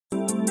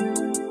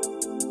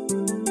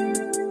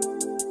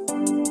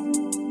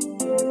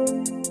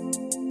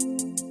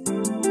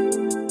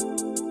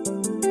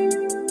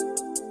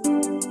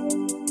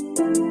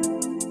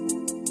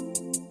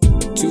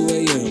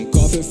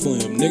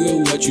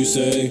what you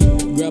say.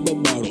 Grab a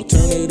bottle,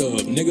 turn it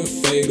up, nigga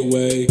fade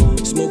away.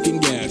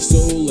 Smoking gas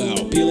so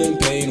loud, peeling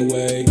pain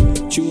away.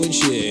 Chewing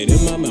shit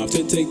in my mouth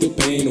to take the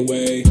pain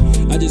away.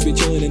 I just be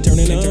chillin' and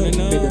turning up.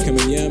 Paper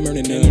coming, yeah, I'm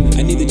earning up.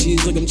 I need the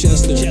cheese like I'm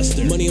Chester.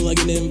 Money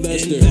like an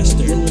investor.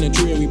 Rolling a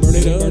tree and we burn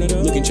it up.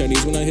 Looking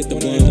Chinese when I hit the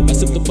blunt. I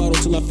sip the bottle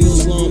till I feel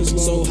slumps.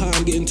 So high,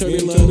 I'm getting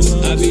turbulence.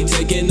 I be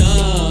taking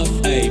off.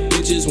 Ayy,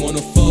 bitches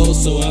wanna fall,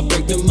 so I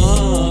break them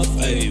off.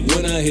 Ayy,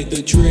 when I hit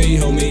the tree,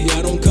 homie,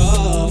 I don't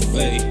cough.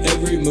 Ayy,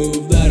 every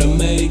move that I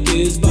make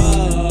is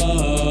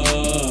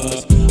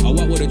boss. I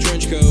walk with a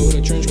trench coat.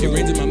 It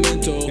rains in my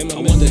mental.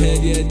 I want the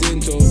head, yeah,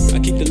 dental. I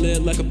keep the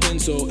lid like a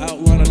pencil.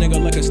 Outline a nigga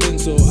like a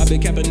stencil. I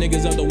been capping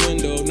niggas out the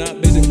window.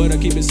 Not basic, but I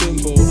keep it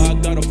simple. I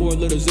got a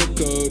 4-letter zip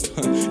code.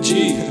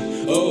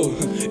 G-O-N-E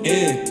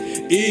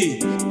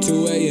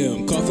 2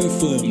 a.m. Coughing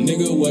phlegm,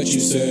 nigga, what you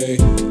say?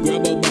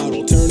 Grab a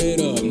bottle, turn it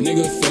up,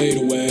 nigga fade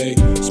away.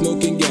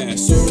 Smoking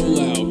gas so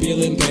loud,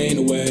 peeling pain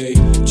away.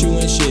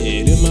 Chewing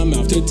shit in my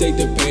mouth to take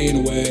the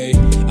pain away.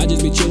 I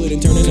just be chillin'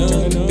 and turning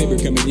up. Paper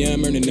coming, yeah,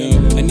 I'm earning up.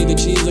 I need the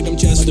cheese like I'm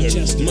Chester.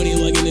 Money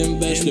like an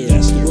investor.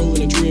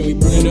 Rolling a tree and we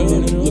burn it up.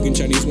 Looking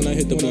Chinese when I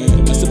hit the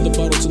blunt. I sip the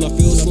bottle till I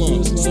feel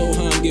slumps. So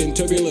high, I'm getting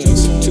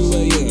turbulence. 2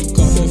 a.m.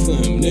 Coughing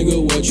phlegm,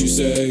 nigga, what you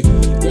say?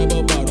 Grab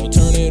a bottle,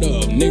 turn it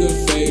up, nigga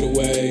fade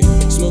away.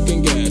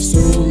 Smoking gas so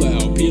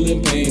loud,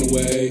 peeling pain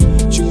away.